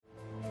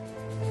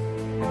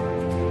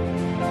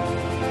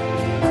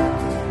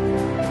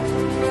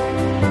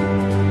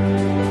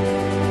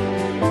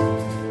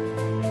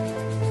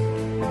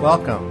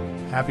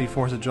Welcome. Happy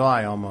 4th of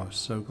July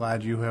almost. So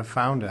glad you have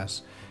found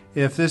us.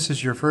 If this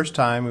is your first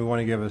time, we want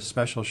to give a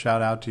special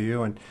shout out to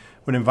you and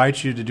would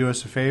invite you to do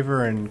us a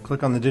favor and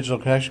click on the digital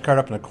connection card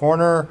up in the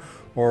corner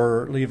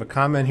or leave a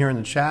comment here in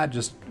the chat,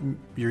 just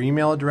your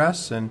email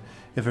address. And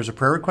if there's a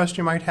prayer request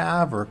you might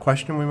have or a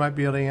question we might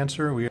be able to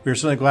answer, we're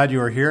certainly glad you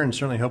are here and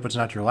certainly hope it's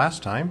not your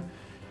last time.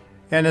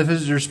 And if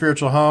this is your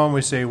spiritual home,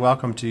 we say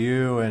welcome to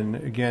you and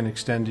again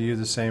extend to you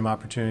the same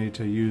opportunity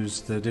to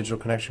use the digital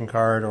connection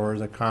card or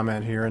the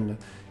comment here in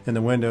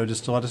the window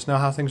just to let us know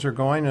how things are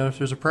going and if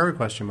there's a prayer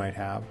request you might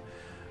have.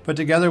 But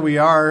together we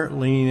are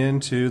leaning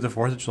into the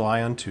 4th of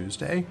July on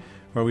Tuesday,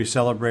 where we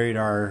celebrate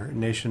our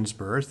nation's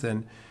birth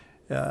and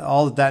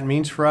all that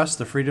means for us,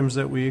 the freedoms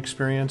that we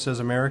experience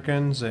as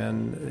Americans.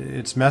 And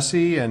it's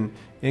messy and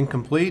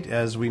incomplete,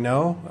 as we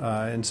know,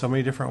 in so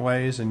many different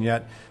ways, and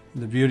yet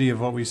the beauty of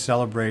what we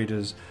celebrate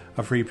as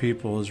a free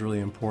people is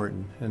really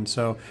important. And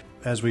so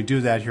as we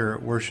do that here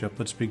at worship,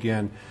 let's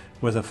begin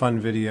with a fun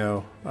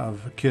video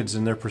of kids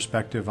and their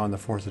perspective on the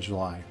 4th of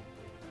July.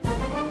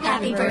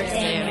 Happy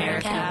birthday,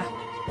 America.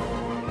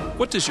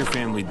 What does your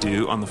family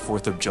do on the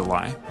 4th of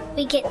July?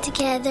 We get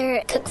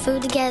together, cook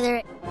food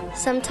together.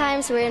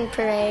 Sometimes we're in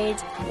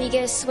parades. We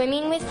go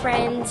swimming with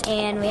friends,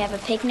 and we have a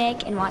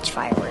picnic and watch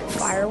fireworks.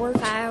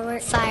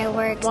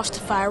 Fireworks. Watch the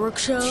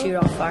fireworks show. Shoot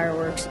off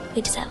fireworks.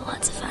 We just have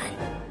lots of fun.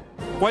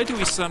 Why do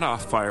we set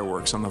off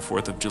fireworks on the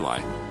 4th of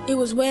July? It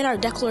was when our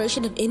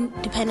Declaration of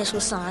Independence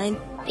was signed.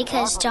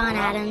 Because John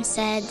Adams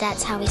said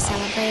that's how we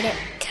celebrate it.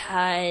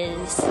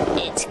 Because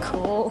it's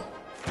cool.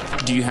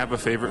 Do you have a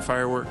favorite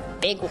firework?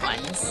 Big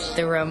ones.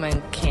 The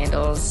Roman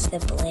candles. The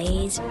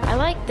blaze. I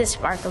like the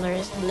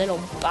sparklers, little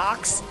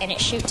box, and it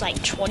shoots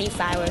like 20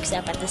 fireworks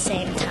up at the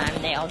same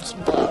time. They all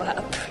just blow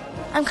up.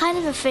 I'm kind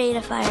of afraid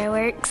of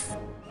fireworks.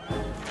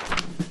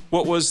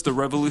 What was the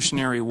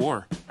Revolutionary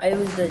War? It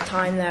was the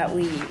time that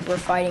we were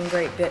fighting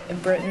Great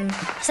Britain.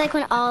 It's like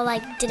when all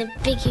did a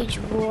big huge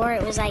war.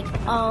 It was like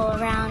all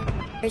around.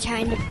 We're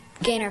trying to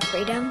gain our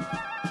freedom.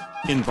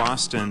 In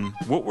Boston,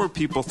 what were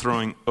people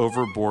throwing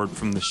overboard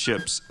from the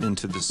ships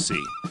into the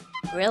sea?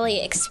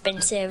 Really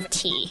expensive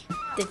tea.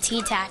 The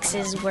tea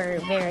taxes were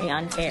very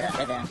unfair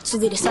for them. So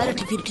they decided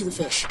to feed it to the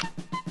fish.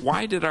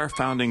 Why did our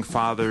founding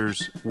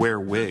fathers wear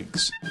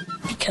wigs?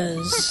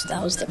 Because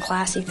that was the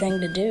classy thing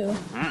to do.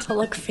 To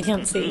look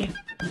fancy.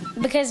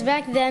 Because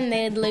back then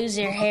they'd lose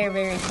their hair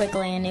very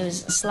quickly and it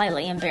was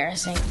slightly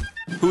embarrassing.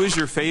 Who is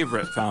your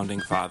favorite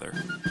founding father?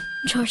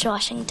 George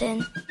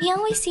Washington. He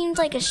always seemed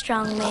like a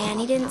strong man.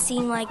 He didn't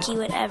seem like he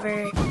would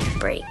ever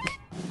break.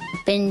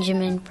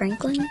 Benjamin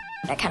Franklin.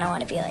 I kind of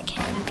want to be like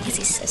him because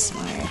he's so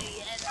smart.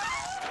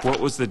 What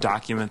was the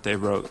document they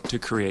wrote to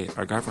create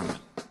our government?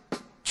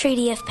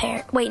 Treaty of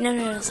Paris. Wait,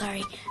 no,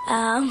 sorry.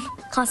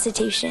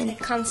 Constitution.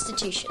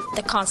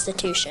 The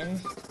Constitution.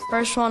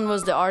 First one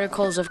was the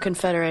Articles of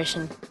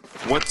Confederation.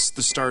 What's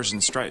the Stars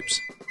and Stripes?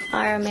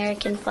 Our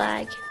American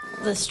flag.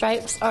 The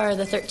stripes are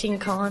the 13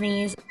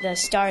 colonies. The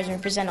stars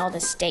represent all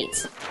the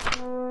states.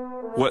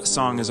 What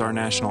song is our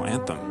national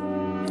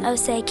anthem? Oh,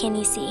 say, can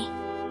you see?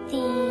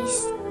 The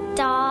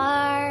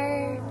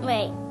star...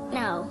 Wait,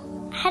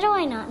 no. How do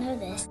I not know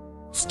this?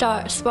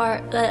 Star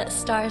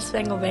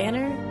Spangled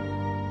Banner.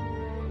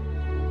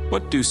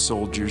 What do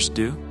soldiers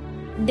do?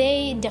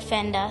 They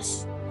defend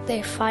us.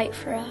 They fight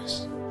for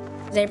us.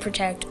 They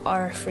protect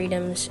our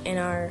freedoms and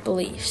our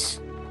beliefs.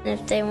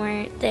 If they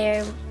weren't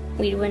there,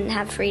 we wouldn't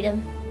have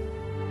freedom.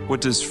 What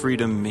does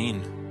freedom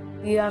mean?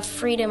 You have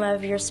freedom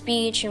of your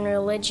speech and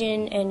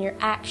religion and your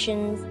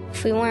actions.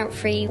 If we weren't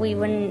free, we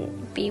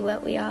wouldn't be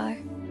what we are.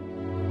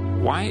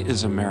 Why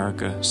is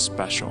America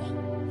special?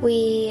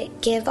 We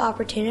give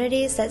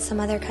opportunities that some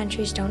other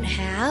countries don't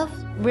have.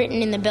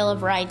 Written in the Bill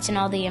of Rights and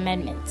all the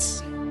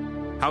amendments.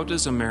 How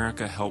does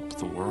America help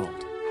the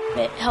world?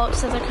 It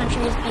helps other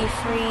countries be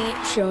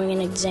free, showing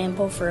an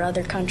example for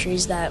other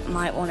countries that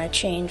might want to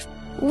change.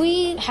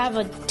 We have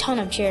a ton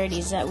of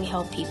charities that we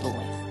help people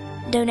with.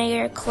 Donate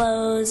our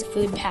clothes,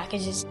 food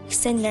packages,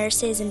 send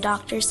nurses and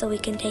doctors so we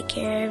can take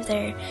care of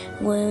their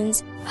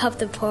wounds, help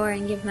the poor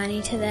and give money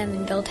to them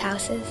and build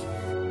houses.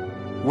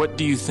 What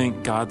do you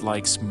think God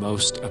likes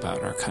most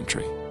about our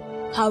country?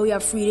 How we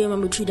have freedom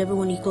and we treat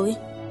everyone equally.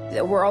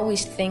 That we're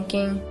always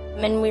thinking.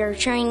 And we're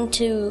trying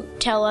to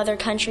tell other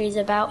countries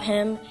about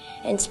him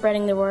and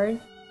spreading the word.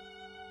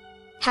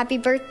 Happy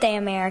birthday,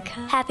 America.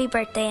 Happy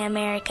birthday,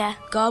 America.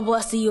 God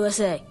bless the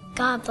USA.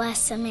 God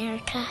bless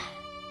America.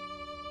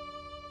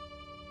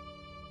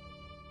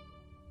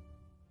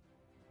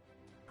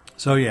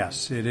 So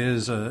yes, it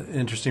is an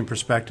interesting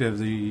perspective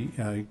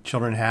the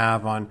children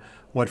have on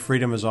what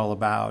freedom is all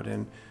about,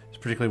 and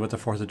particularly with the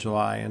 4th of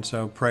July. And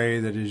so pray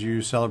that as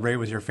you celebrate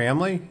with your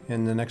family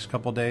in the next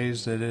couple of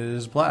days, that it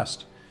is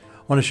blessed.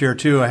 I want to share,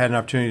 too, I had an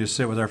opportunity to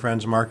sit with our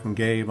friends Mark and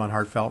Gabe on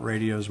Heartfelt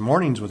Radio's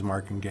Mornings with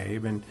Mark and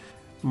Gabe, and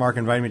Mark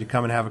invited me to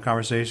come and have a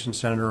conversation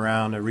centered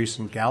around a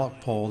recent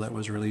Gallup poll that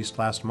was released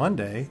last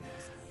Monday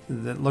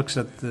that looks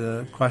at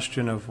the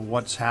question of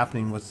what's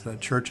happening with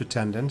church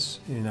attendance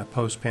in a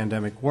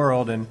post-pandemic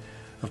world. And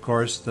Of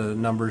course, the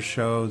numbers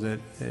show that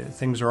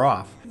things are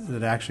off,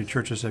 that actually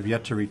churches have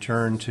yet to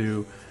return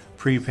to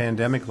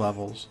pre-pandemic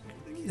levels.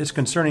 It's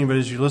concerning, but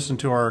as you listen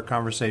to our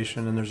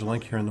conversation, and there's a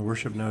link here in the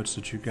worship notes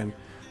that you can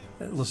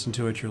listen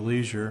to at your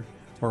leisure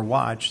or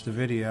watch the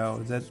video,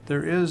 that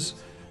there is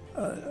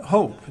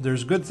hope.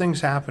 There's good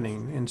things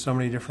happening in so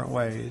many different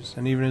ways.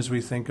 And even as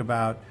we think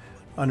about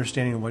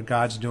understanding what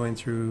God's doing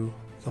through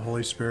the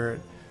Holy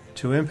Spirit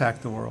to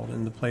impact the world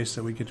and the place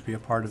that we get to be a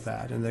part of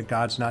that, and that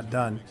God's not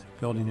done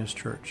building His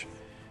church.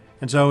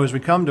 And so as we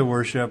come to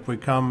worship, we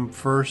come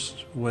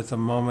first with a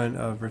moment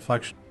of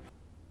reflection.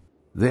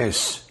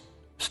 This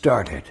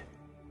started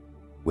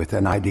with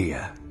an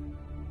idea.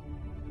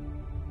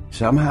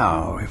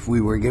 Somehow, if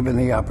we were given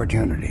the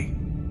opportunity,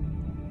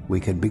 we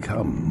could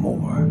become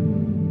more.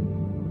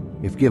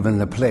 If given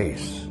the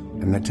place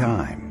and the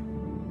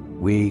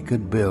time, we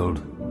could build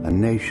a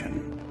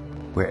nation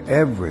where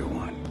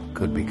everyone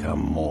could become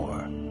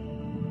more.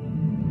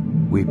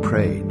 We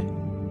prayed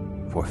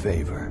for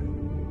favor.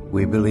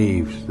 We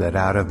believed that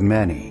out of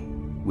many,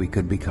 we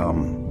could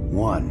become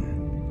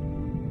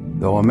one.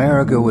 Though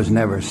America was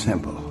never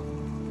simple,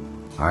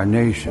 our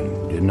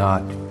nation did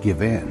not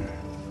give in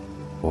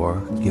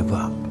or give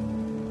up.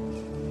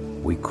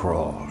 We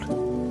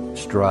crawled,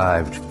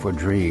 strived for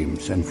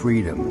dreams and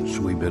freedoms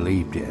we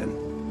believed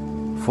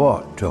in,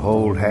 fought to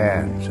hold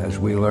hands as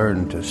we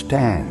learned to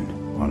stand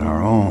on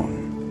our own.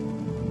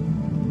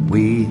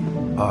 We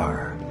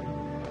are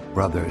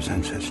brothers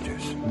and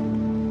sisters.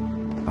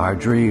 Our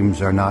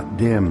dreams are not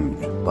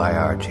dimmed by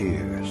our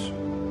tears.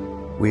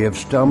 We have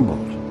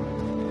stumbled,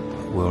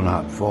 but will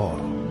not fall.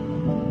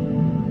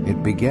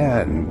 It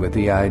began with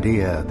the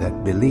idea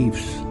that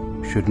beliefs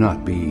should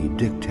not be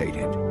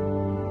dictated.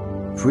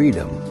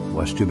 Freedom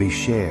was to be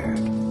shared.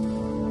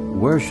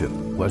 Worship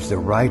was the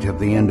right of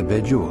the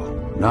individual,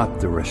 not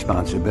the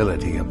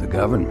responsibility of the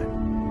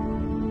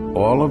government.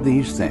 All of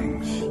these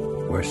things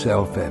were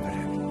self-evident.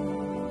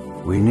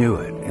 We knew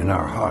it in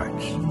our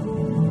hearts.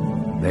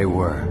 They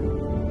were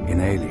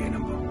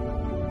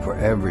inalienable for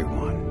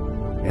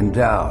everyone,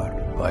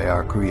 endowed by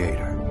our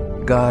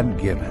Creator,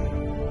 God-given.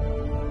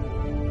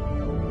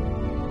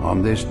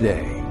 On this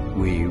day,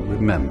 we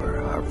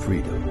remember our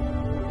freedom,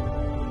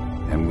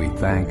 and we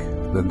thank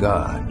the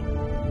God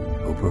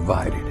who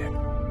provided it.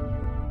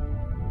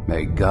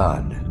 May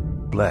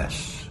God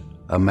bless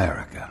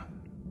America.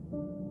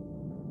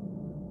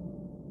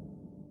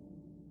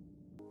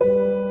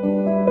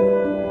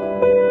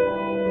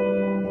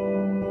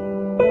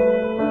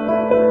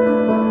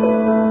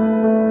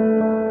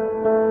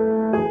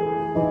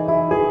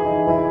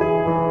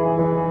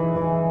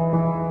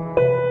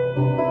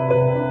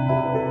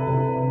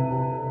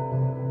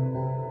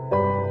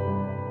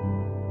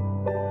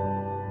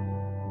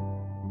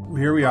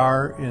 Here we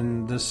are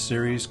in this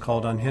series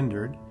called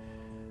UnHindered.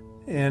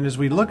 And as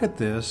we look at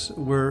this,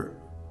 we're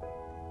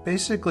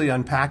basically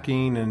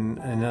unpacking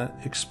and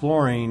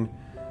exploring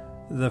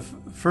the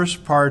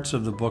first parts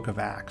of the book of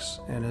Acts.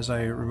 And as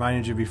I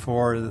reminded you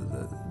before,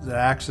 the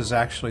Acts is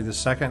actually the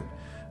second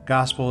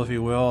gospel, if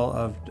you will,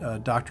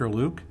 of Dr.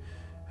 Luke,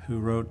 who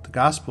wrote the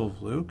Gospel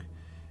of Luke.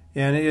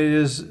 And it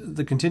is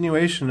the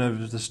continuation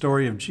of the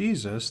story of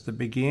Jesus that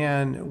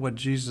began what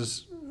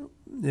Jesus.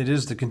 It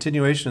is the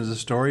continuation of the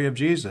story of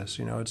Jesus.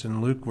 You know, it's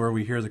in Luke where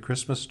we hear the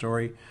Christmas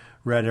story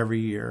read every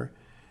year.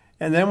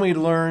 And then we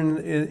learn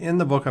in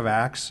the book of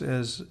Acts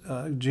as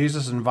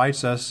Jesus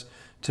invites us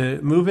to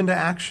move into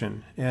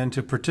action and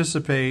to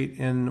participate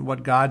in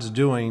what God's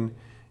doing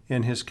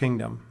in His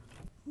kingdom.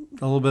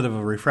 A little bit of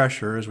a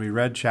refresher, as we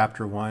read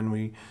chapter 1,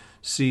 we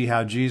see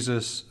how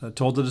Jesus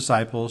told the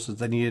disciples that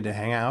they needed to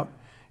hang out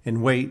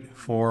and wait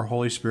for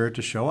Holy Spirit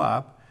to show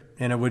up.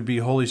 And it would be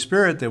Holy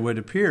Spirit that would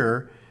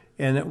appear,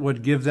 and it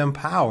would give them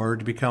power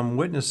to become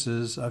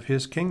witnesses of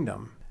His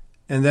kingdom.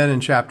 And then in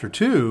chapter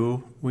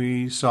 2,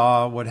 we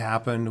saw what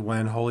happened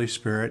when Holy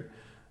Spirit,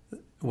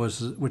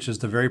 which is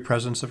the very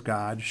presence of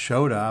God,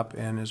 showed up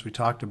and, as we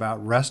talked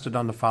about, rested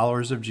on the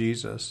followers of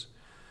Jesus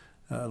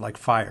like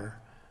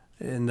fire.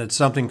 And that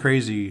something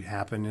crazy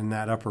happened in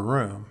that upper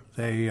room.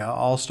 They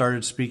all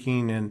started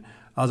speaking in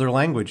other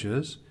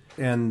languages,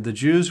 and the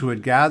Jews who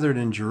had gathered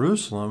in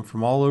Jerusalem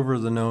from all over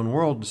the known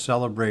world to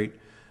celebrate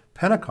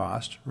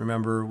Pentecost.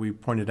 Remember, we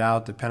pointed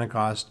out that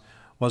Pentecost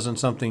wasn't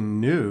something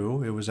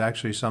new. It was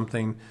actually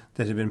something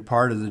that had been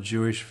part of the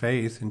Jewish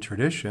faith and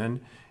tradition,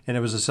 and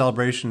it was a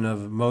celebration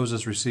of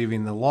Moses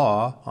receiving the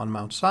law on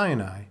Mount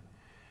Sinai.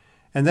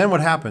 And then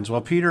what happens? Well,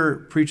 Peter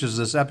preaches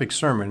this epic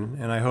sermon,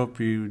 and I hope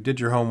you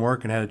did your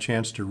homework and had a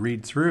chance to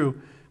read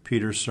through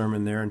Peter's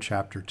sermon there in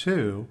chapter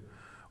 2,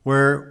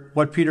 where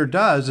what Peter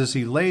does is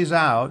he lays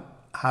out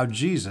how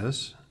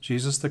Jesus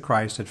the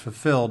Christ, had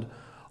fulfilled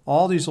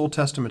all these Old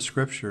Testament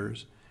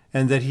scriptures,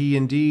 and that He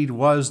indeed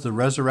was the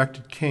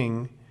resurrected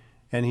King,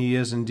 and He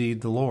is indeed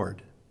the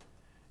Lord.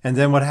 And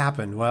then what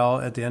happened? Well,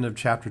 at the end of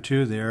chapter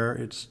 2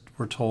 there,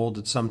 we're told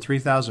that some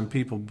 3,000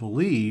 people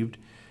believed,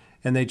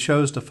 and they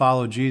chose to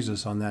follow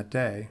Jesus on that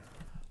day.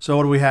 So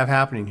what do we have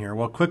happening here?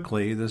 Well,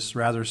 quickly, this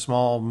rather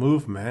small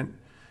movement,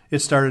 it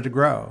started to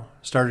grow,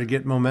 started to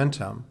get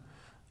momentum.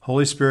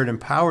 Holy Spirit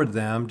empowered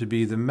them to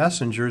be the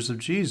messengers of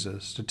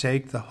Jesus, to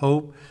take the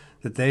hope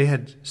that they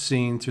had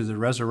seen through the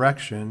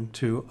resurrection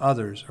to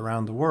others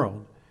around the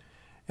world.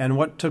 And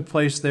what took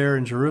place there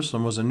in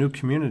Jerusalem was a new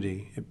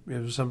community.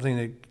 It was something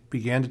that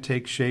began to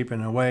take shape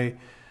in a way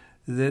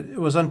that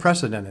was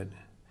unprecedented.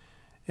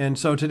 And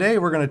so today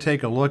we're going to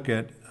take a look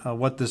at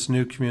what this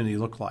new community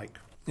looked like.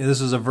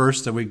 This is a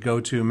verse that we go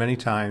to many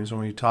times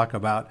when we talk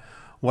about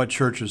what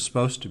church is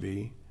supposed to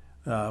be,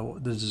 the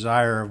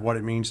desire of what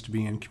it means to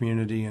be in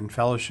community and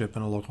fellowship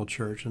in a local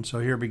church. And so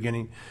here,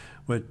 beginning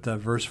with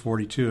verse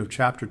 42 of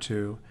chapter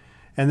 2,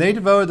 "And they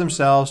devoted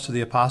themselves to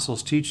the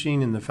apostles'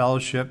 teaching and the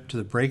fellowship, to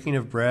the breaking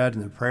of bread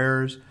and the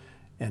prayers,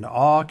 and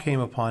awe came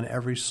upon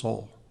every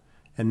soul.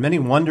 And many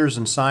wonders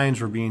and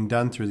signs were being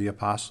done through the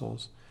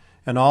apostles.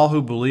 And all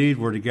who believed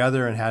were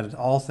together and had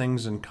all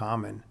things in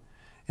common.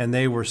 And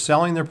they were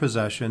selling their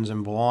possessions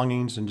and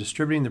belongings and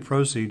distributing the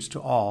proceeds to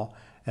all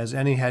as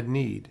any had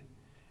need.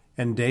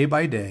 And day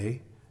by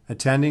day,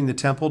 attending the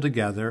temple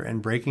together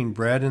and breaking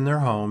bread in their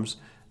homes,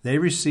 they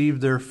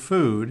received their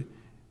food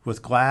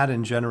with glad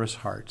and generous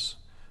hearts,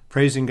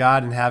 praising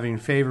God and having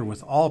favor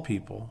with all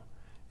people.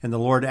 And the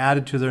Lord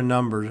added to their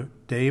number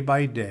day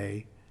by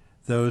day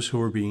those who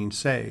were being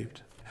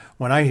saved."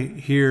 When I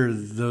hear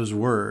those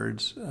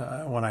words,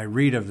 when I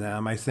read of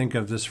them, I think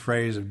of this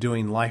phrase of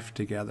doing life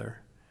together.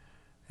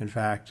 In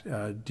fact,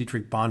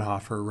 Dietrich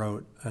Bonhoeffer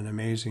wrote an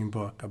amazing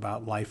book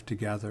about life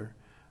together,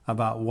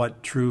 about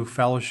what true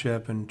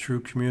fellowship and true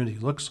community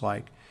looks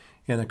like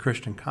in a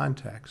Christian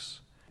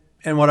context.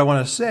 And what I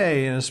want to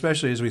say, and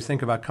especially as we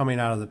think about coming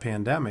out of the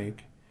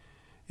pandemic,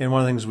 and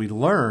one of the things we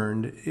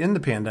learned in the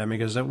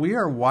pandemic is that we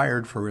are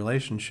wired for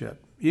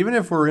relationship. Even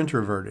if we're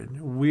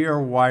introverted, we are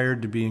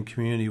wired to be in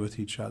community with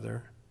each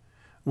other.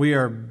 We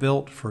are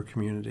built for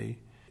community.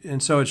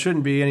 And so it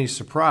shouldn't be any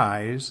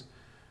surprise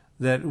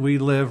that we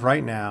live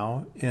right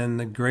now in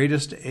the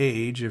greatest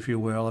age, if you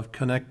will, of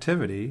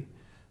connectivity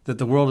that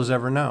the world has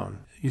ever known.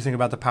 You think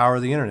about the power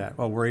of the internet,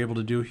 what we're able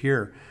to do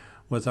here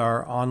with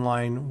our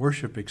online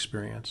worship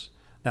experience.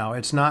 Now,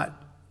 it's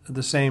not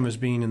the same as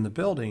being in the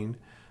building,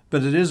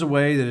 but it is a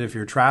way that if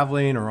you're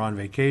traveling or on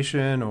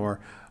vacation or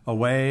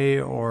away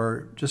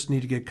or just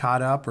need to get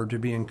caught up or to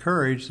be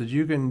encouraged, that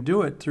you can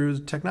do it through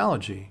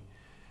technology.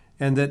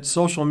 And that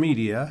social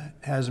media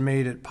has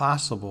made it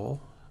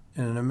possible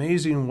in an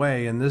amazing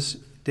way in this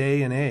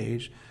day and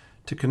age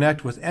to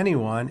connect with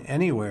anyone,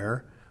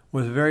 anywhere,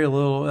 with very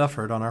little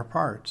effort on our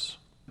parts.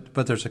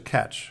 But there's a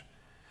catch.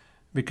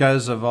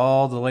 Because of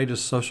all the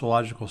latest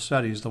sociological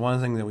studies, the one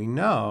thing that we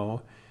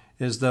know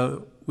is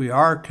that we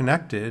are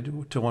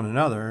connected to one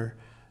another,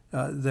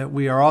 that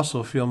we are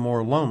also feel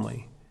more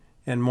lonely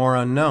and more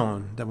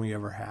unknown than we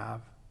ever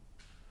have.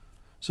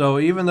 So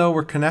even though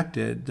we're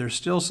connected, there's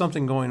still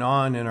something going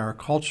on in our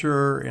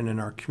culture and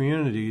in our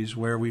communities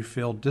where we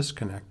feel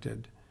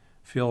disconnected,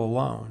 feel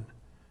alone.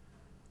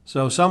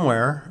 So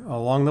somewhere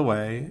along the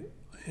way,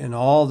 in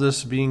all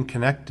this being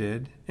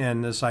connected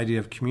and this idea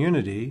of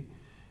community,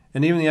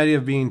 and even the idea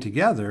of being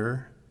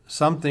together,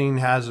 something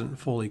hasn't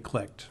fully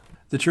clicked.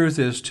 The truth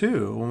is,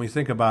 too, when we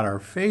think about our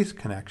faith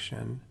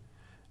connection,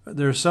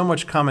 there's so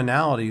much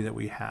commonality that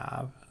we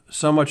have,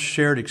 so much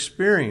shared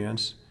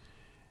experience,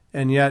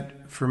 and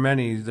yet for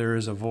many there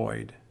is a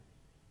void.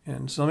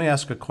 And so let me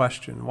ask a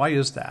question. Why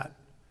is that?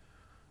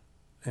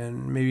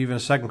 And maybe even a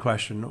second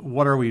question,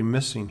 what are we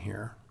missing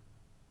here?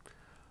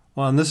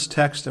 Well, in this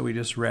text that we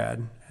just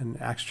read, in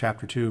Acts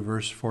chapter 2,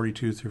 verse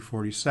 42 through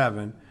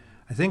 47,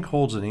 I think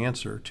holds an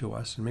answer to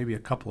us, and maybe a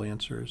couple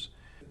answers.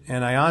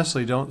 And I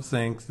honestly don't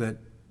think that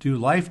do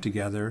life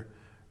together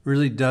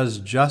really does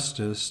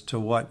justice to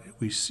what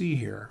we see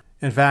here.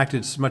 In fact,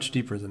 it's much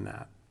deeper than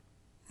that.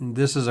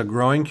 This is a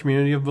growing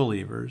community of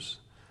believers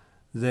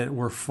that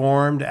were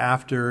formed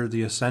after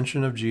the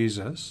ascension of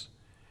Jesus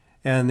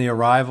and the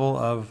arrival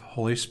of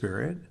Holy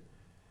Spirit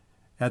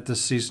at the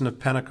season of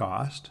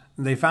Pentecost.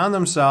 They found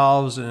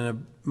themselves in a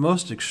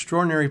most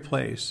extraordinary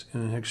place,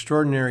 in an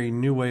extraordinary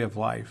new way of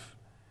life.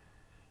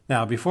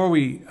 Now, before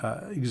we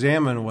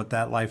examine what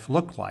that life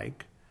looked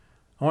like,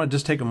 I want to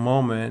just take a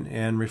moment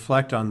and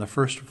reflect on the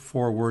first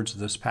four words of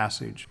this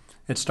passage.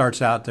 It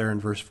starts out there in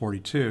verse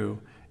 42,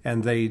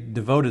 and they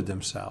devoted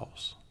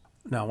themselves.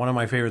 Now, one of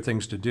my favorite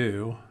things to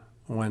do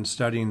when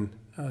studying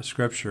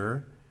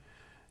Scripture,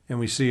 and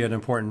we see an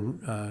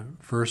important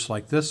verse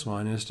like this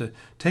one, is to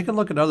take a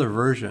look at other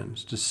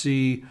versions to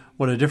see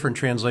what a different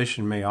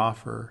translation may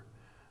offer,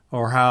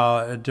 or how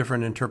a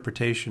different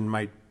interpretation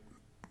might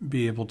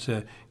be able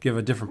to give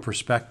a different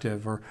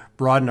perspective or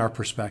broaden our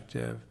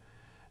perspective.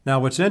 Now,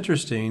 what's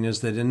interesting is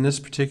that in this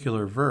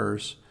particular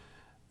verse,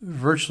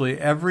 virtually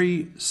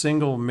every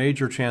single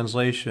major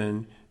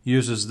translation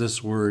uses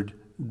this word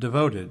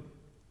devoted.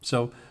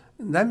 So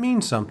that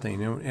means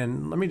something.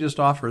 And let me just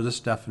offer this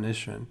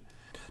definition.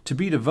 To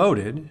be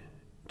devoted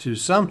to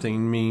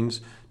something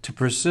means to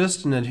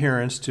persist in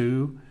adherence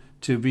to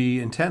be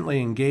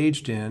intently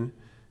engaged in,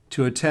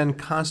 to attend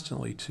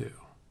constantly to.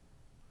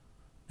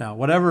 Now,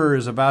 whatever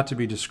is about to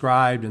be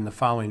described in the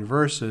following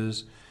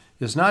verses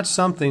is not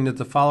something that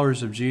the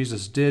followers of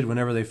Jesus did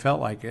whenever they felt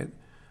like it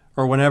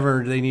or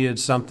whenever they needed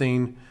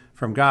something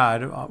from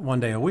God one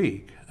day a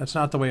week. That's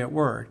not the way it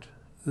worked.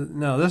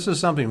 No, this is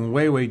something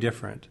way, way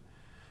different.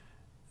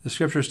 The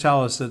scriptures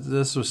tell us that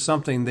this was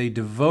something they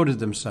devoted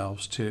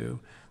themselves to.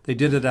 They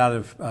did it out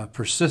of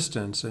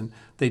persistence, and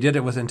they did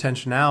it with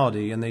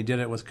intentionality, and they did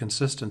it with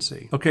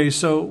consistency. Okay,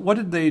 so what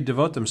did they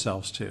devote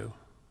themselves to?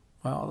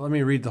 Well, let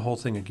me read the whole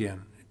thing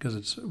again, because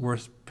it's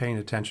worth paying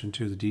attention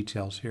to the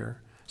details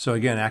here. So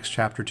again, Acts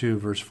chapter 2,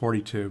 verse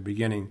 42,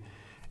 beginning.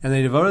 And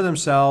they devoted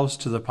themselves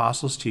to the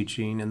apostles'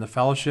 teaching, and the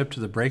fellowship, to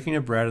the breaking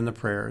of bread and the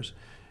prayers,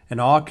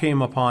 and awe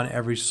came upon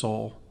every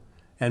soul.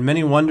 And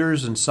many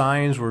wonders and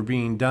signs were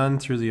being done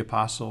through the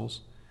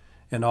apostles.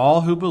 And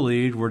all who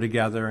believed were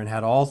together and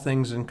had all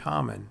things in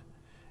common.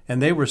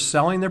 And they were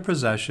selling their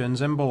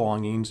possessions and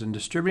belongings and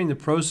distributing the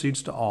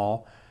proceeds to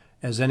all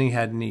as any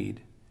had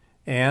need.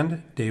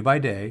 And, day by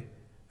day,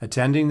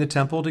 attending the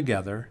temple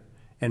together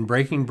and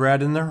breaking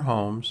bread in their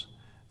homes,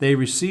 they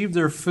received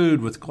their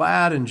food with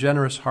glad and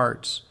generous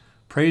hearts,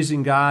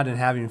 praising God and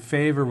having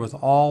favor with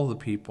all the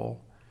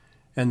people.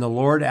 And the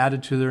Lord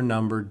added to their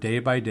number day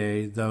by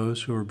day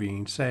those who were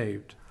being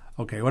saved.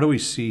 Okay, what do we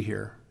see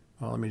here?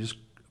 Well, let me just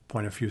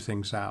point a few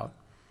things out.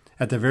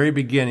 At the very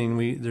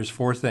beginning, there's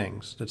four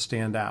things that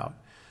stand out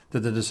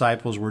that the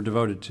disciples were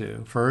devoted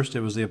to. First,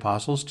 it was the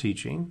apostles'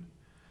 teaching.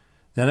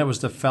 Then it was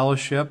the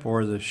fellowship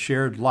or the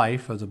shared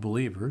life of the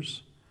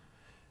believers.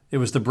 It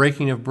was the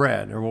breaking of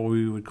bread, or what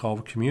we would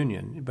call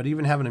communion, but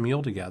even having a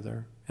meal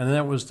together. And then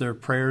it was their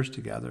prayers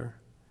together.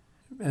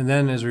 And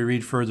then as we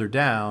read further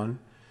down,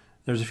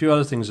 there's a few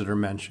other things that are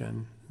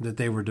mentioned that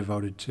they were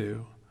devoted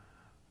to.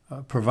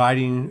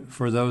 Providing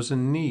for those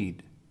in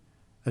need,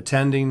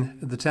 attending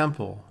the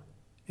temple,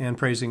 and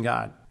praising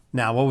God.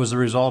 Now, what was the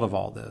result of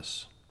all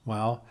this?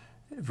 Well,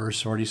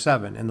 verse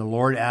 47, and the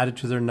Lord added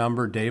to their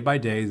number day by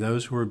day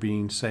those who were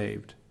being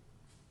saved.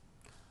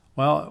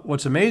 Well,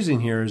 what's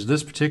amazing here is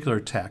this particular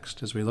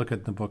text, as we look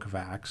at the book of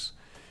Acts,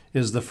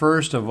 is the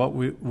first of what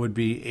would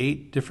be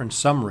 8 different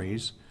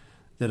summaries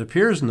that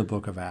appears in the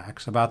book of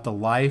Acts about the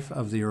life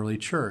of the early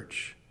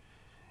church.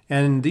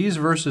 And these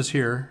verses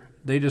here,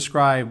 they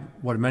describe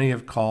what many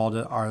have called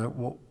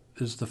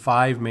is the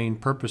 5 main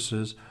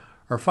purposes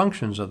or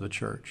functions of the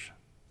church.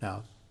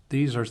 Now,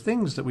 these are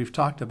things that we've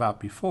talked about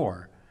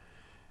before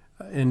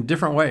in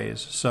different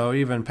ways. So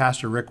even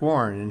Pastor Rick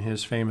Warren, in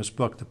his famous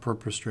book, The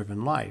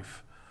Purpose-Driven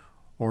Life,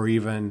 or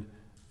even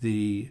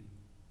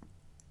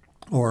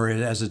or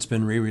as it's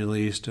been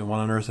re-released, What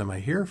on Earth Am I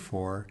Here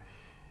For?,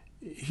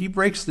 he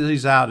breaks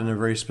these out in a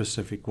very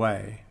specific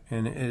way.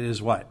 And it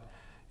is what?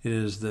 It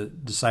is the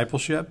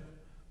discipleship,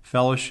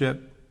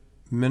 fellowship,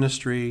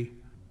 ministry,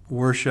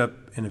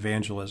 worship, and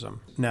evangelism.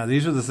 Now,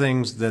 these are the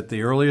things that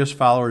the earliest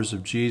followers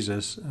of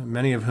Jesus,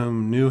 many of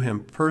whom knew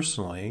him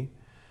personally,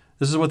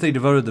 this is what they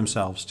devoted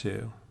themselves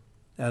to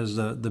as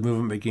the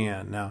movement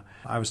began. Now,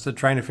 I was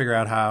trying to figure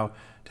out how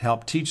to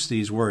help teach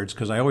these words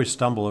because I always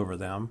stumble over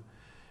them.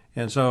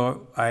 And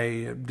so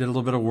I did a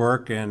little bit of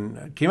work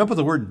and came up with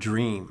the word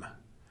dream.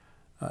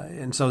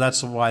 And so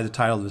that's why the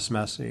title of this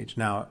message.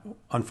 Now,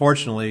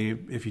 unfortunately,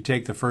 if you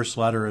take the first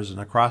letter as an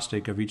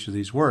acrostic of each of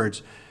these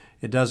words,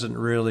 it doesn't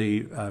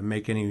really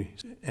make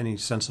any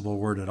sensible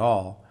word at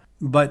all.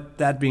 But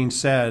that being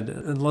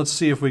said, let's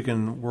see if we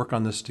can work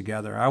on this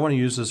together. I want to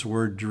use this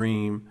word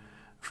dream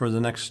for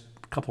the next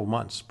couple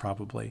months,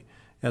 probably,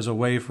 as a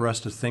way for us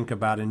to think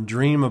about and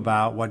dream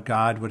about what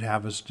God would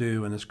have us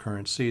do in this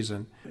current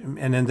season.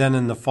 And then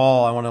in the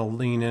fall, I want to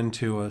lean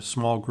into a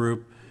small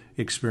group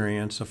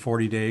experience, a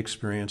 40-day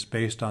experience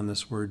based on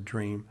this word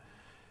dream.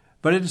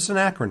 But it's an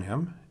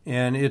acronym,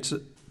 and it's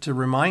to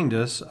remind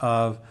us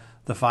of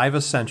the 5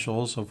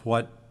 essentials of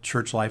what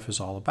church life is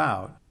all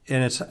about.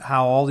 And it's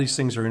how all these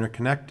things are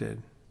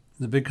interconnected.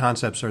 The big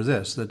concepts are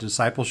this: that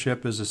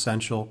discipleship is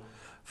essential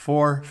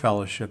for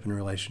fellowship and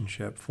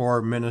relationship,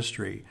 for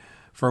ministry,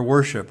 for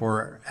worship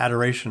or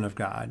adoration of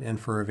God, and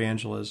for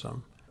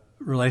evangelism.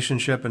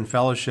 Relationship and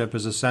fellowship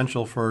is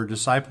essential for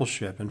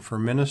discipleship and for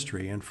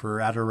ministry and for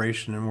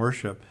adoration and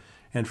worship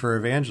and for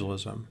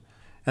evangelism.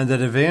 And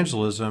that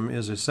evangelism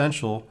is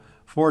essential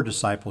for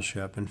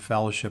discipleship and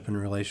fellowship and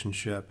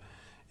relationship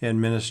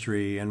and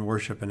ministry and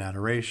worship and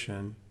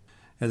adoration.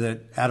 And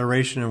that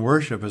adoration and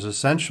worship is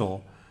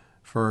essential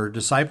for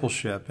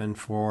discipleship and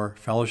for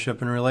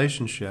fellowship and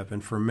relationship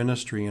and for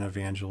ministry and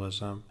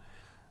evangelism.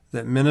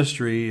 That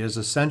ministry is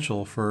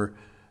essential for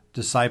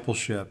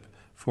discipleship,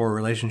 for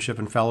relationship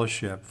and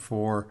fellowship,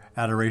 for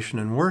adoration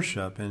and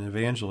worship and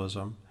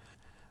evangelism.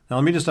 Now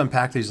let me just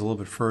unpack these a little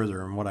bit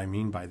further and what I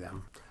mean by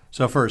them.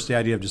 So first, the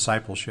idea of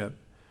discipleship.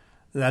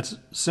 That's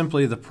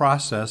simply the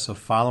process of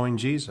following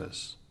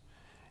Jesus.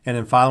 And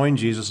in following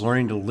Jesus,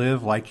 learning to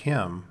live like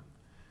him.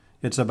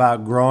 It's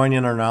about growing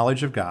in our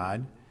knowledge of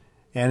God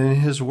and in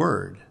his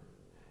word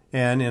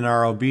and in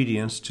our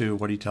obedience to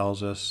what he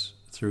tells us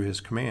through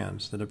his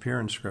commands that appear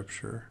in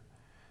Scripture.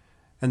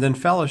 And then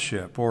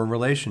fellowship or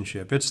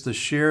relationship. It's the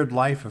shared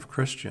life of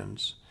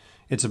Christians.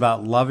 It's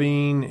about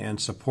loving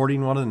and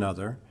supporting one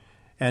another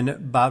and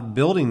about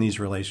building these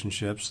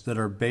relationships that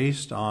are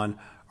based on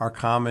our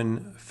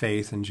common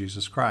faith in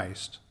Jesus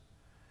Christ.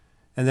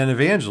 And then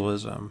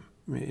evangelism.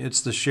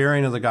 It's the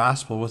sharing of the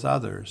gospel with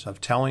others,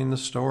 of telling the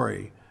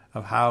story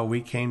of how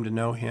we came to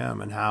know him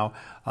and how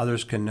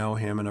others can know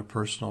him in a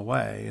personal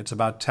way. It's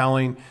about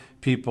telling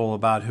people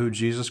about who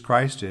Jesus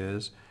Christ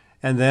is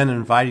and then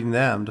inviting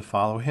them to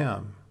follow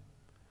him.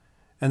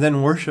 And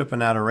then worship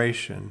and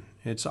adoration.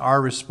 It's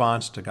our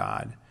response to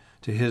God,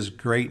 to his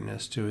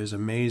greatness, to his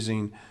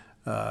amazing,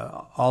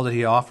 all that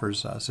he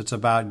offers us. It's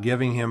about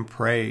giving him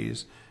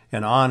praise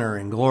and honor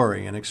and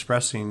glory and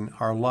expressing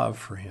our love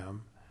for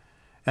him.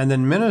 And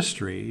then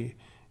ministry,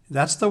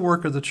 that's the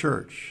work of the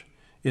church.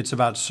 It's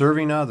about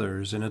serving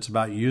others, and it's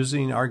about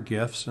using our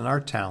gifts and our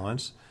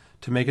talents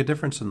to make a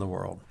difference in the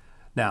world.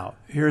 Now,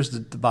 here's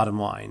the bottom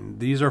line.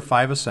 These are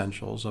 5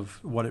 essentials of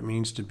what it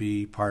means to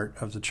be part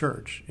of the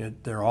church.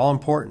 They're all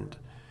important,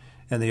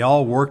 and they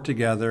all work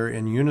together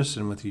in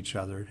unison with each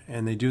other,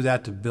 and they do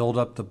that to build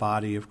up the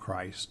body of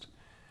Christ.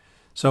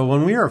 So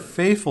when we are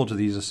faithful to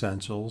these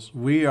essentials,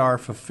 we are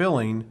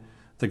fulfilling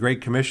the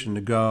Great Commission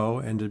to go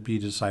and to be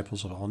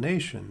disciples of all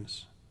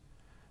nations.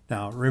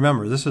 Now,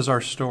 remember, this is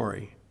our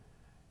story.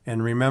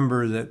 And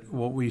remember that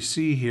what we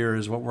see here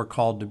is what we're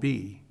called to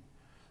be.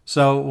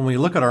 So when we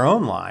look at our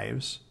own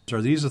lives,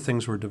 are these the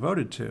things we're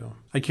devoted to?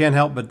 I can't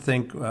help but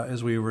think,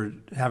 as we were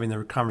having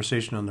the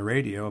conversation on the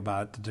radio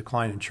about the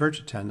decline in church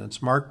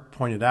attendance, Mark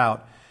pointed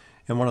out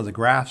in one of the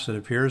graphs that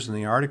appears in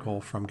the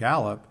article from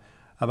Gallup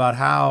about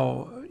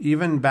how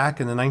even back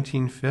in the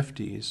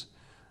 1950s,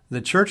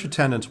 the church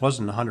attendance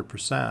wasn't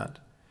 100%,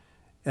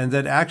 and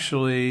that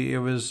actually it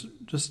was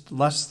just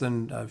less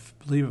than, I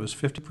believe it was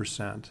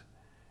 50%.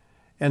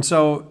 And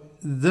so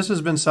this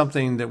has been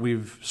something that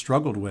we've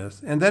struggled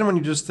with. And then when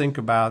you just think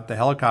about the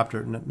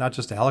helicopter, not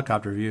just a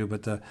helicopter view,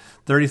 but the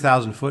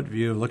 30,000-foot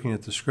view, looking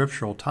at the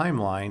scriptural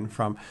timeline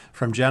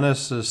from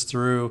Genesis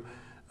through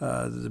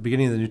the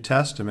beginning of the New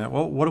Testament,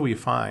 well, what do we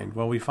find?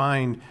 Well, we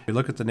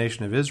look at the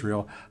nation of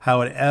Israel,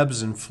 how it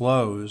ebbs and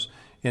flows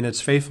in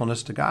its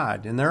faithfulness to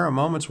God. And there are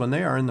moments when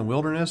they are in the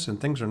wilderness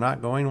and things are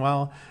not going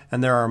well,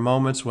 and there are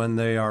moments when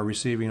they are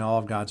receiving all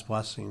of God's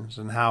blessings,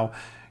 and how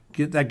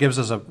that gives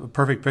us a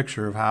perfect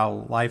picture of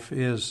how life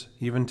is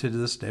even to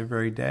this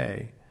very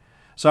day.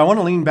 So I want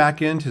to lean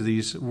back into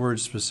these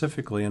words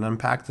specifically and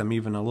unpack them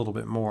even a little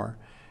bit more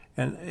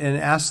and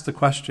ask the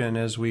question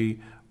as we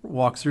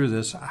walk through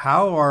this,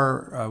 how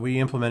are we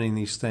implementing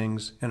these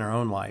things in our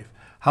own life?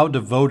 How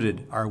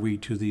devoted are we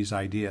to these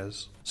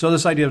ideas? So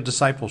this idea of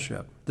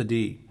discipleship, the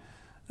D.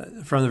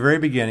 From the very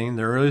beginning,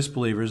 the earliest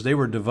believers, they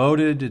were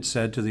devoted, it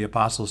said, to the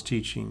apostles'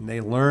 teaching. They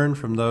learned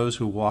from those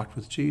who walked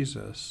with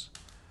Jesus.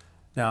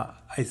 Now,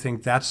 I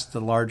think that's the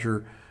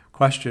larger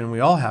question we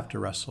all have to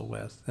wrestle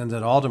with, and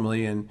that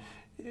ultimately,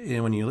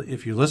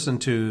 if you listen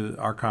to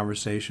our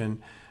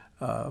conversation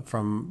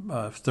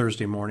from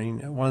Thursday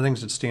morning, one of the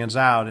things that stands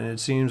out, and it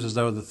seems as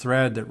though the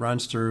thread that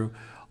runs through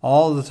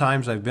all the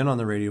times I've been on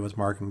the radio with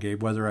Mark and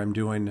Gabe, whether I'm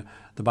doing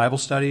the Bible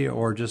study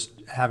or just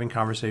having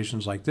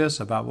conversations like this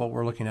about what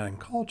we're looking at in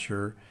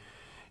culture,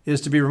 is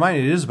to be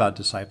reminded it is about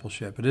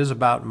discipleship. It is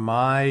about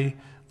my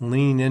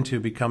leaning into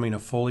becoming a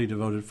fully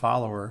devoted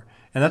follower.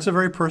 And that's a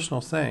very personal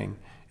thing.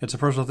 It's a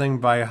personal thing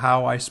by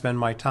how I spend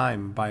my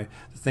time, by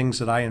the things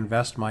that I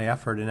invest my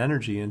effort and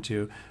energy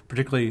into,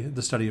 particularly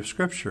the study of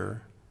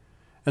Scripture.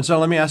 And so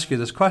let me ask you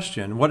this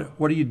question. What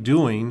are you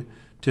doing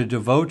to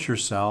devote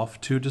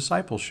yourself to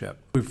discipleship?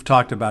 We've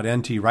talked about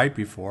N.T. Wright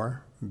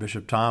before.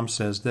 Bishop Tom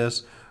says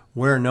this,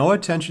 where no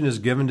attention is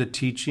given to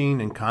teaching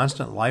and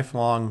constant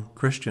lifelong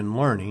Christian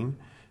learning,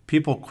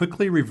 people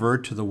quickly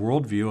revert to the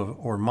worldview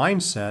or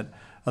mindset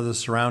of the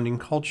surrounding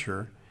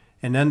culture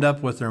and end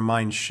up with their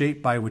minds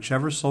shaped by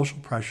whichever social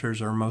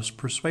pressures are most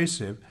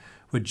persuasive,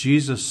 with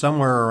Jesus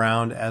somewhere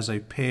around as a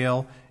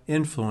pale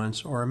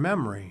influence or a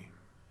memory.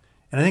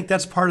 And I think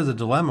that's part of the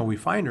dilemma we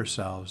find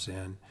ourselves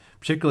in,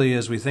 particularly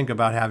as we think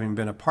about having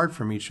been apart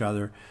from each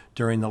other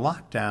during the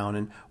lockdown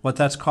and what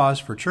that's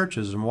caused for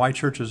churches and why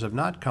churches have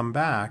not come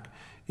back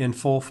in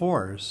full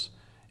force.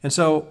 And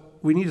so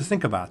we need to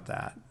think about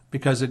that,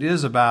 because it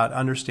is about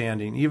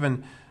understanding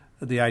even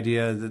the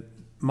idea that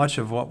much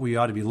of what we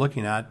ought to be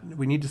looking at,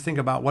 we need to think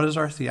about what is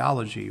our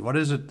theology? What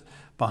is it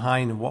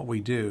behind what we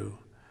do?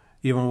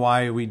 Even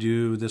why we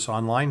do this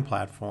online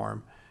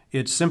platform.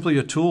 It's simply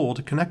a tool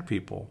to connect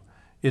people.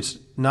 It's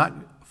not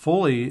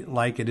fully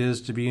like it is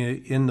to be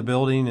in the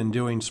building and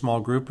doing small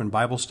group and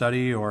Bible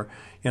study or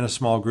in a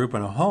small group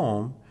in a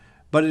home,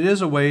 but it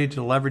is a way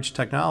to leverage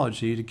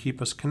technology to keep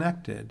us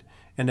connected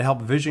and to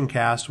help vision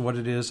cast what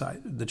it is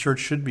the church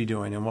should be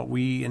doing and what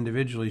we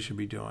individually should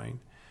be doing.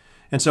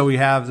 And so we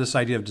have this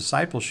idea of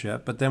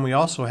discipleship, but then we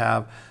also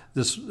have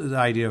this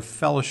idea of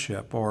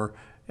fellowship, or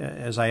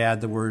as I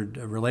add the word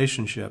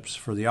relationships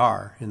for the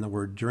R in the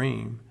word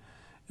dream.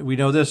 We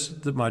know this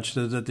much,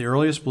 that the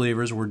earliest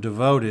believers were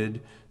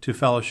devoted to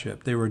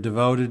fellowship. They were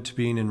devoted to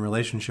being in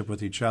relationship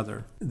with each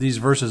other. These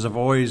verses have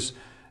always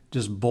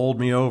just bowled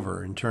me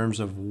over in terms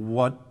of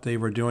what they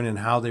were doing and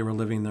how they were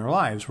living their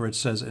lives, where it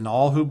says, and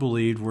all who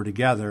believed were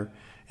together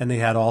and they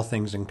had all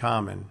things in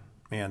common.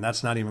 Man,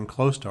 that's not even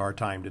close to our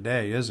time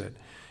today, is it?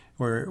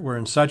 We're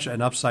in such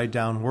an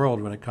upside-down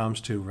world when it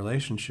comes to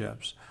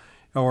relationships.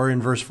 Or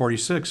in verse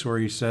 46, where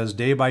he says,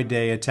 day by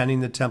day, attending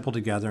the temple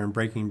together and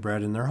breaking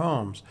bread in their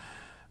homes.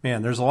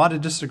 Man, there's a lot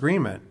of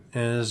disagreement.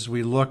 And as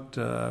we looked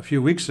a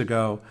few weeks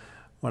ago,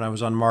 when I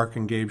was on Mark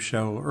and Gabe's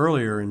show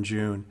earlier in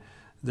June,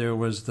 there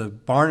was the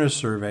Barna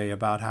survey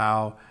about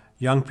how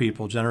young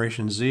people,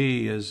 Generation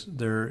Z,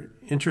 they're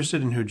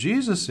interested in who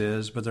Jesus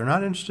is, but they're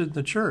not interested in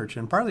the church.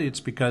 And partly it's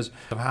because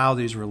of how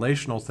these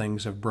relational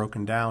things have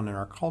broken down in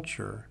our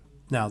culture.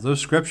 Now, those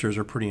scriptures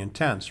are pretty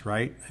intense,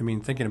 right? I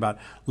mean, thinking about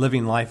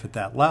living life at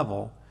that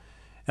level.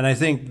 And I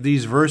think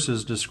these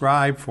verses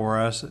describe for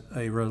us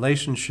a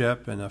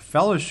relationship and a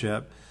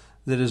fellowship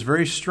that is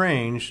very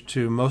strange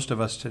to most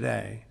of us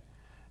today,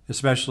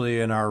 especially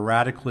in our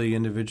radically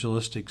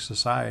individualistic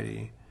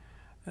society.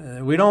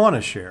 We don't want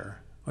to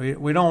share.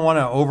 We don't want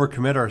to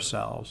overcommit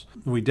ourselves.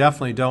 We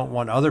definitely don't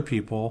want other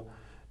people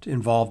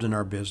involved in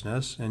our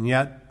business. And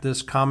yet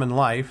this common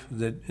life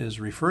that is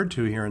referred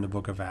to here in the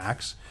book of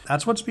Acts,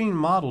 that's what's being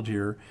modeled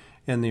here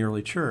in the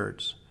early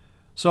church.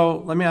 So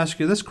let me ask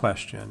you this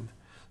question.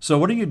 So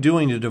what are you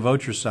doing to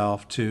devote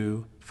yourself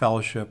to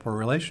fellowship or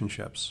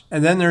relationships?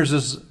 And then there's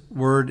this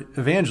word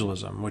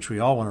evangelism, which we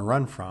all want to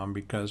run from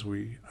because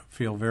we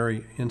feel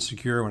very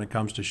insecure when it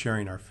comes to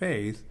sharing our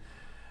faith.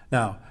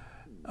 Now,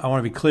 I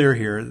want to be clear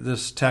here.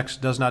 This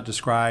text does not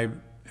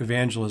describe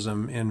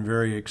evangelism in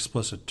very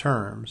explicit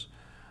terms.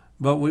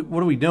 But what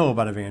do we know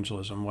about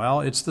evangelism?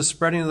 Well, it's the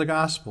spreading of the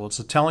gospel. It's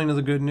the telling of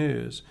the good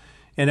news.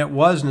 And it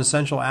was an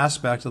essential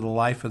aspect of the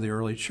life of the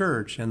early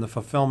church and the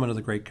fulfillment of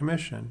the Great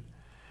Commission.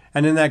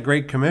 And in that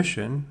Great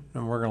Commission,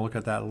 and we're going to look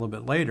at that a little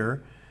bit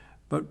later,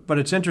 but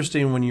it's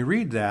interesting when you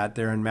read that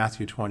there in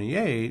Matthew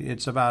 28,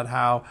 it's about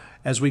how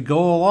as we go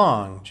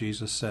along,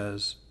 Jesus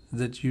says,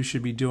 that you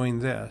should be doing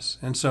this.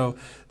 And so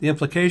the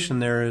implication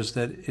there is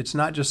that it's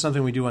not just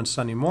something we do on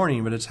Sunday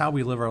morning, but it's how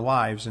we live our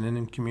lives and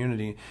in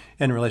community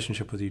and in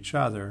relationship with each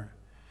other.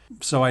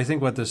 So I think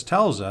what this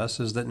tells us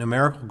is that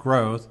numerical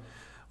growth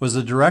was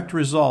the direct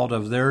result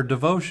of their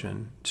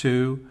devotion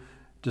to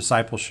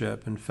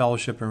discipleship and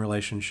fellowship and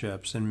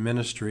relationships and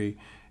ministry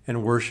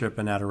and worship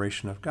and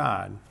adoration of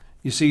God.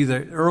 You see,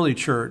 the early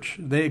church,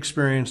 they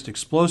experienced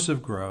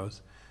explosive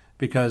growth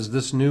because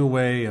this new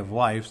way of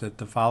life that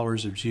the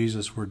followers of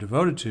Jesus were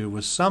devoted to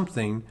was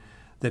something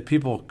that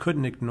people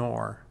couldn't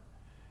ignore.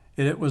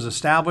 It was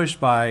established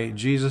by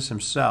Jesus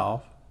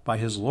himself, by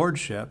his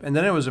lordship, and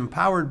then it was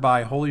empowered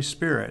by Holy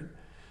Spirit.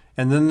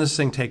 And then this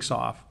thing takes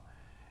off,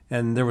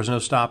 and there was no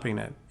stopping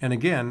it. And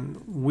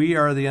again, we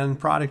are the end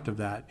product of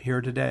that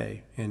here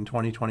today in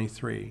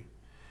 2023.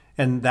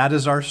 And that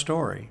is our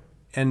story.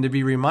 And to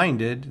be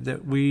reminded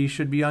that we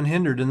should be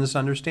unhindered in this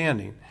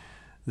understanding,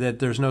 that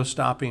there's no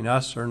stopping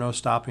us or no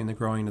stopping the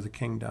growing of the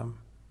kingdom.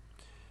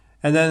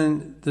 And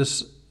then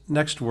this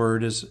next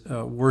word is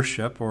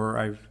worship, or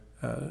I've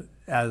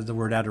added the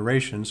word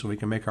adoration so we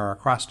can make our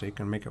acrostic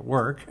and make it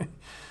work.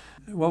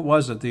 What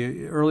was it?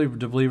 The early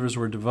believers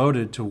were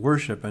devoted to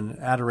worship and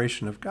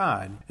adoration of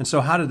God. And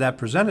so how did that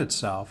present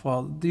itself?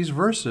 Well, these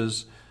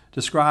verses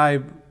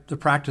describe the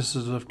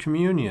practices of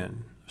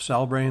communion,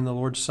 celebrating the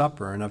Lord's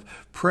Supper, and of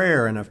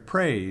prayer and of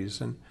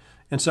praise.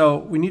 And so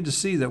we need to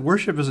see that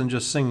worship isn't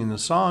just singing the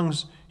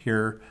songs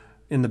here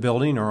in the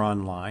building or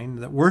online,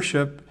 that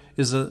worship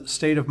is a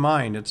state of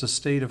mind. It's a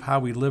state of how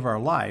we live our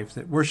life,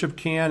 that worship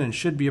can and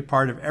should be a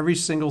part of every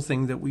single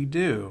thing that we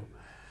do,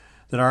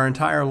 that our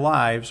entire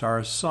lives are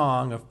a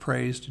song of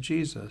praise to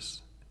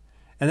Jesus.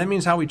 And that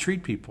means how we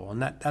treat people,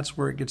 and that's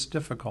where it gets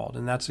difficult.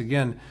 And that's,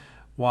 again,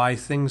 why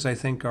things, I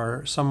think,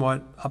 are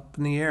somewhat up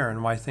in the air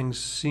and why things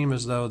seem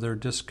as though they're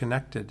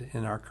disconnected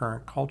in our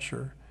current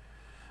culture.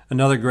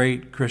 Another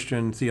great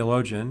Christian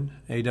theologian,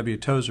 A.W.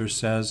 Tozer,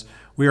 says,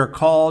 we are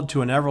called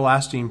to an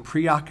everlasting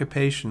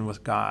preoccupation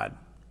with God.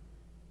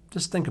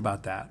 Just think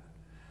about that.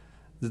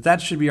 That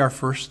should be our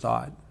first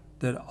thought,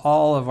 that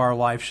all of our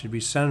life should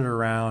be centered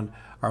around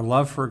our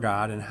love for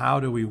God and how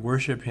do we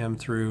worship him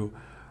through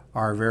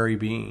our very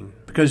being.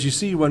 Because you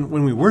see, when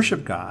we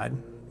worship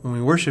God, when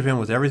we worship him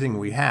with everything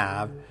we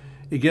have,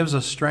 it gives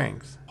us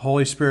strength.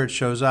 Holy Spirit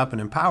shows up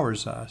and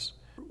empowers us.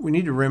 We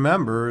need to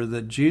remember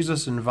that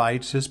Jesus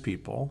invites his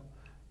people,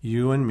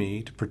 you and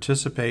me, to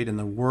participate in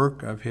the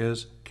work of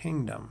his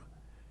kingdom.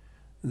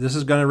 This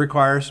is going to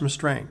require some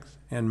strength,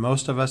 and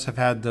most of us have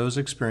had those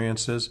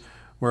experiences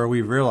where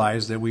we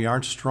realize that we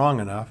aren't strong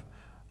enough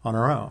on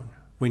our own.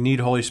 We need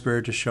Holy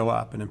Spirit to show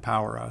up and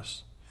empower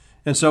us.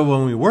 And so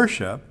when we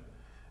worship,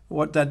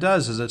 what that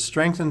does is it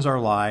strengthens our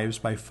lives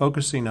by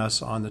focusing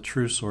us on the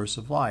true source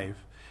of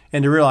life,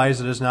 and to realize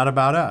that it's not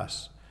about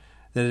us,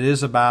 that it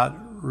is about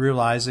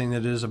realizing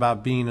that it is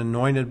about being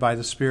anointed by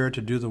the Spirit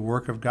to do the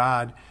work of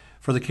God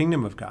for the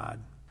kingdom of God.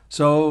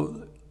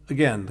 So,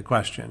 again, the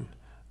question,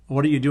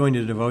 what are you doing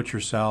to devote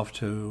yourself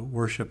to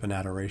worship and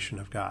adoration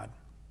of God?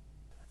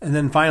 And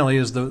then finally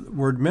is the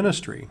word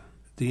ministry,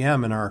 the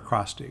M in our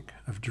acrostic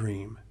of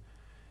dream.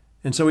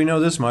 And so we know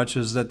this much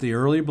is that the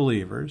early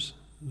believers,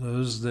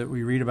 those that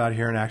we read about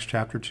here in Acts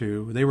chapter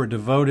 2, they were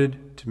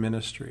devoted to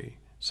ministry,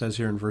 it says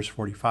here in verse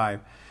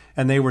 45.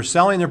 And they were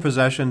selling their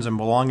possessions and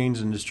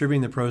belongings and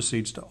distributing the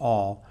proceeds to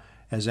all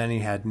as any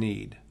had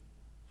need.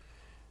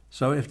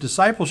 So if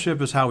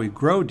discipleship is how we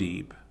grow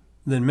deep,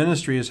 then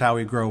ministry is how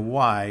we grow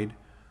wide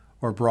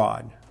or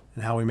broad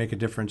and how we make a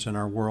difference in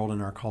our world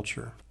and our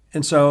culture.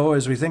 And so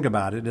as we think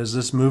about it, as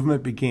this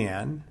movement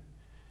began,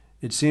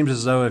 it seems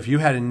as though if you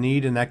had a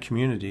need in that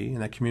community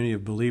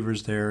of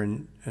believers there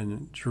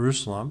in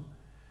Jerusalem,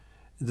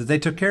 that they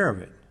took care of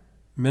it.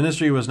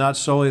 Ministry was not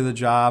solely the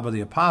job of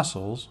the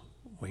apostles,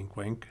 wink,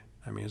 wink.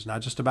 I mean, it's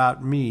not just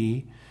about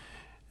me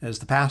as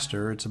the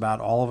pastor. It's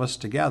about all of us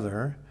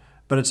together,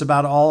 but it's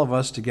about all of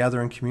us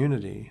together in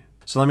community.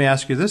 So let me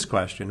ask you this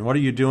question. What are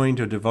you doing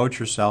to devote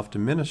yourself to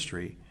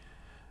ministry?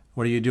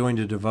 What are you doing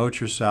to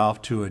devote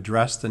yourself to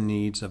address the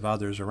needs of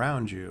others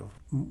around you?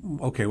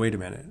 Okay, wait a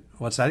minute.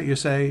 What's that you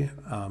say?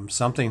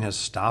 Something has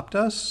stopped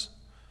us?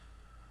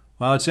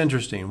 Well, it's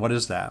interesting. What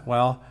is that?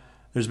 Well,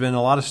 there's been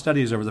a lot of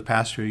studies over the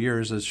past few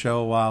years that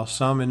show while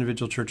some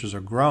individual churches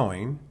are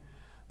growing,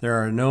 there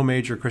are no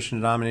major Christian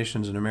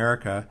denominations in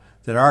America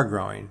that are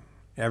growing.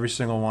 Every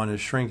single one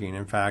is shrinking.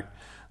 In fact,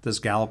 this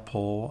Gallup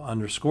poll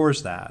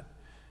underscores that.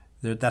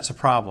 That's a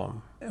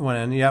problem.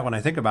 And yet when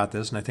I think about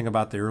this, and I think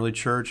about the early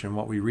church and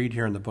what we read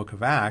here in the book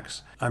of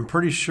Acts, I'm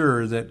pretty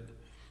sure that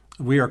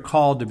we are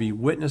called to be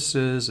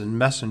witnesses and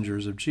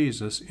messengers of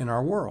Jesus in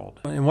our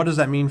world. And what does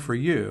that mean for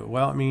you?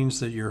 Well, it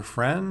means that your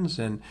friends,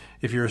 and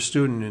if you're a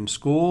student in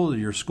school,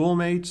 your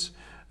schoolmates.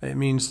 It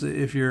means that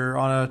if you're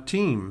on a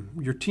team,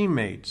 your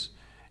teammates.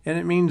 And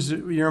it means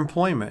your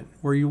employment,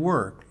 where you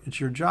work. It's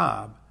your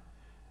job.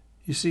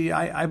 You see,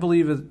 I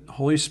believe that the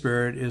Holy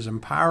Spirit is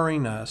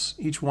empowering us,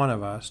 each one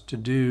of us, to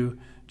do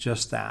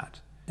just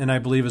that. And I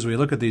believe as we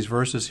look at these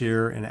verses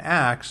here in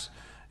Acts,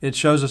 it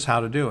shows us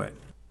how to do it.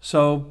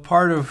 So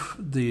part of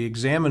the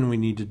examine we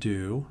need to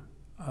do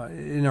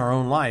in our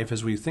own life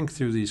as we think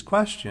through these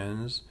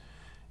questions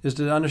is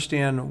to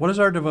understand, what is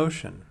our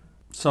devotion?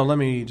 So let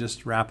me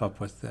just wrap up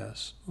with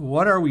this.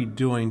 What are we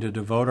doing to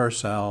devote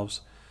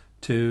ourselves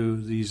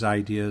to these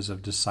ideas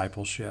of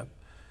discipleship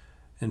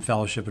and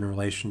fellowship and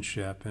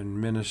relationship and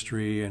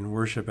ministry and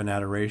worship and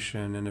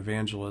adoration and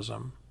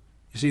evangelism?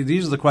 You see,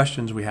 these are the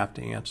questions we have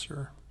to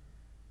answer.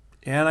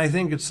 And I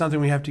think it's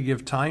something we have to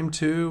give time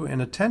to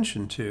and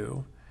attention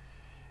to.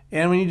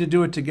 And we need to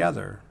do it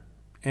together.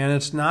 And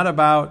it's not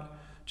about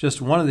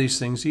just one of these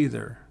things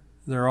either.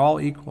 They're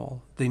all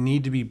equal. They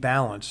need to be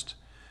balanced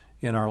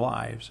in our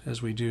lives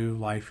as we do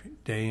life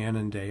day in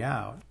and day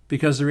out.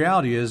 Because the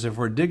reality is, if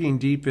we're digging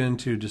deep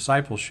into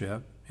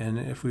discipleship, and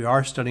if we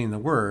are studying the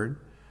Word,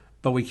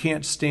 but we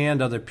can't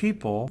stand other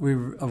people, we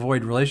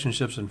avoid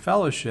relationships and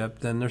fellowship,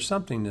 then there's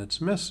something that's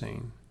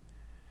missing.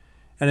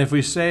 And if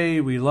we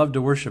say we love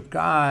to worship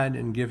God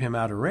and give Him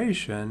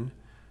adoration,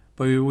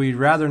 but we'd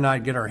rather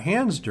not get our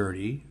hands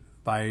dirty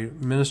by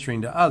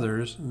ministering to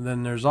others,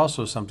 then there's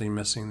also something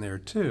missing there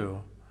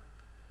too.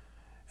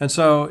 And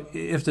so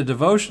if the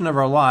devotion of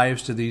our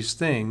lives to these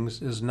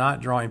things is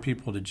not drawing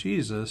people to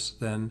Jesus,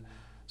 then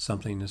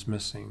something is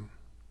missing.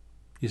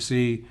 You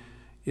see,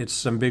 it's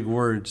some big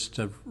words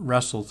to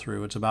wrestle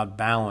through. It's about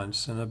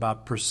balance and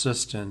about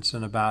persistence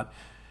and about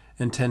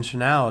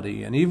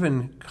intentionality and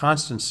even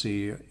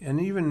constancy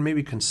and even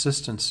maybe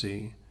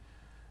consistency.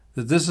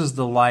 That this is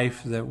the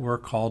life that we're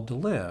called to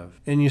live.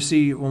 And you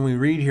see, when we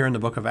read here in the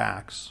book of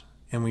Acts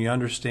and we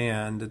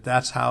understand that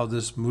that's how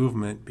this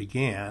movement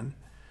began,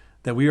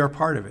 that we are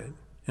part of it.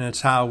 And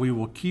it's how we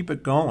will keep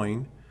it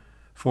going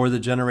for the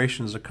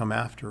generations that come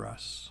after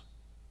us.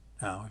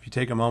 Now, if you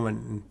take a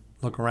moment and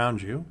look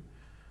around you,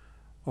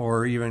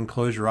 or even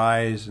close your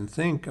eyes and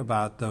think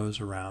about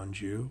those around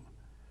you,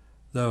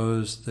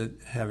 those that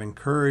have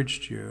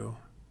encouraged you,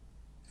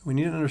 we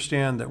need to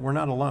understand that we're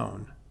not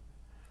alone.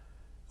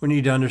 We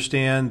need to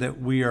understand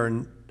that we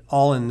are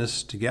all in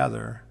this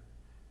together.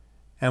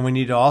 And we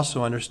need to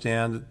also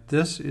understand that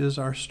this is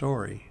our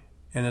story,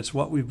 and it's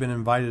what we've been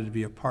invited to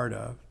be a part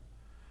of.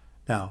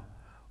 Now,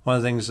 one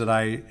of the things that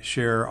I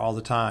share all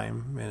the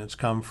time, and it's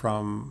come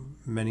from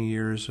many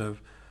years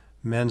of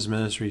men's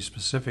ministry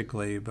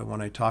specifically, but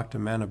when I talk to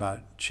men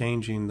about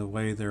changing the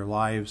way their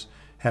lives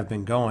have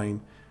been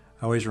going,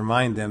 I always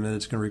remind them that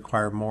it's going to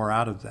require more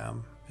out of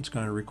them. It's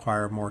going to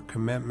require more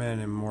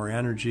commitment and more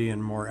energy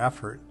and more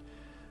effort.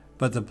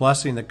 But the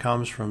blessing that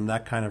comes from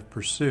that kind of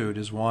pursuit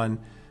is one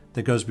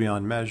that goes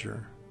beyond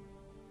measure.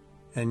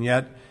 And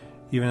yet,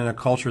 even in a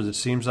culture that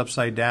seems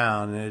upside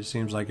down, and it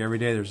seems like every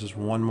day there's just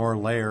one more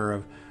layer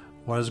of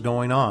what is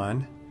going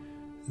on,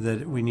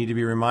 that we need to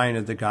be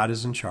reminded that God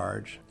is in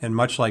charge. And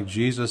much like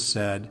Jesus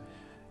said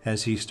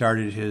as he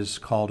started his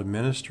call to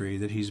ministry,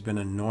 that he's been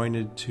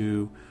anointed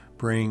to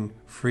bring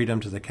freedom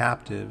to the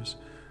captives,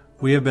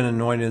 we have been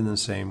anointed in the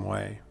same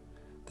way.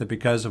 That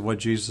because of what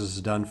Jesus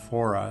has done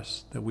for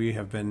us, that we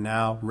have been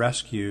now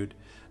rescued,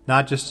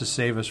 not just to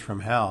save us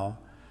from hell,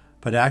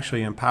 but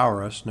actually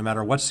empower us, no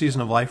matter what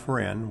season of life we're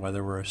in,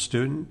 whether we're a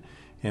student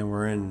and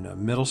we're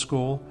in middle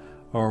school,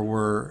 or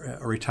we're a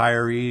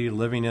retiree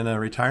living in a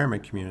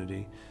retirement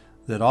community,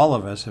 that all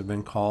of us have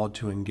been called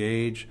to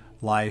engage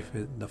life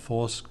at the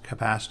fullest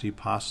capacity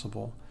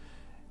possible.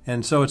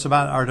 And so it's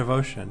about our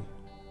devotion.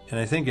 And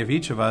I think if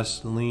each of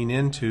us lean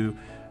into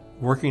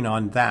working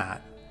on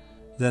that,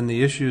 then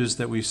the issues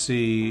that we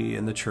see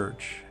in the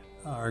church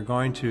are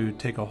going to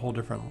take a whole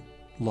different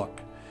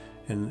look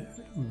and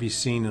be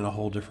seen in a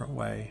whole different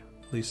way.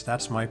 At least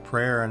that's my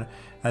prayer, and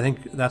I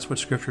think that's what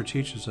Scripture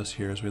teaches us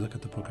here as we look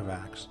at the book of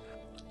Acts.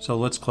 So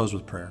let's close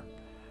with prayer.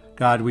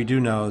 God, we do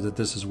know that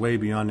this is way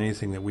beyond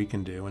anything that we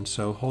can do, and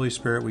so, Holy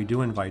Spirit, we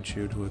do invite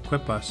you to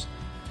equip us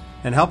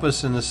and help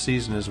us in this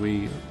season as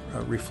we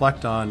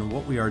reflect on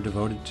what we are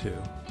devoted to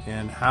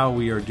and how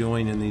we are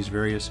doing in these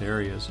various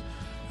areas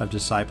of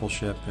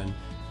discipleship and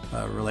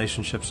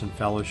relationships and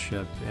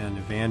fellowship and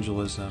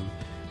evangelism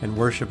and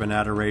worship and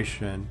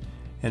adoration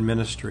and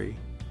ministry.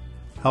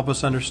 Help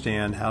us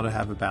understand how to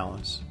have a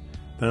balance.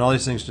 But in all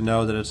these things, to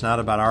know that it's not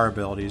about our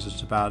abilities,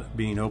 it's about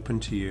being open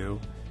to you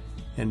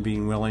and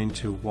being willing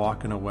to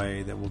walk in a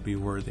way that will be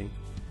worthy.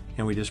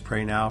 And we just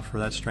pray now for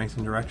that strength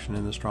and direction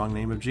in the strong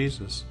name of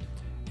Jesus.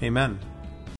 Amen.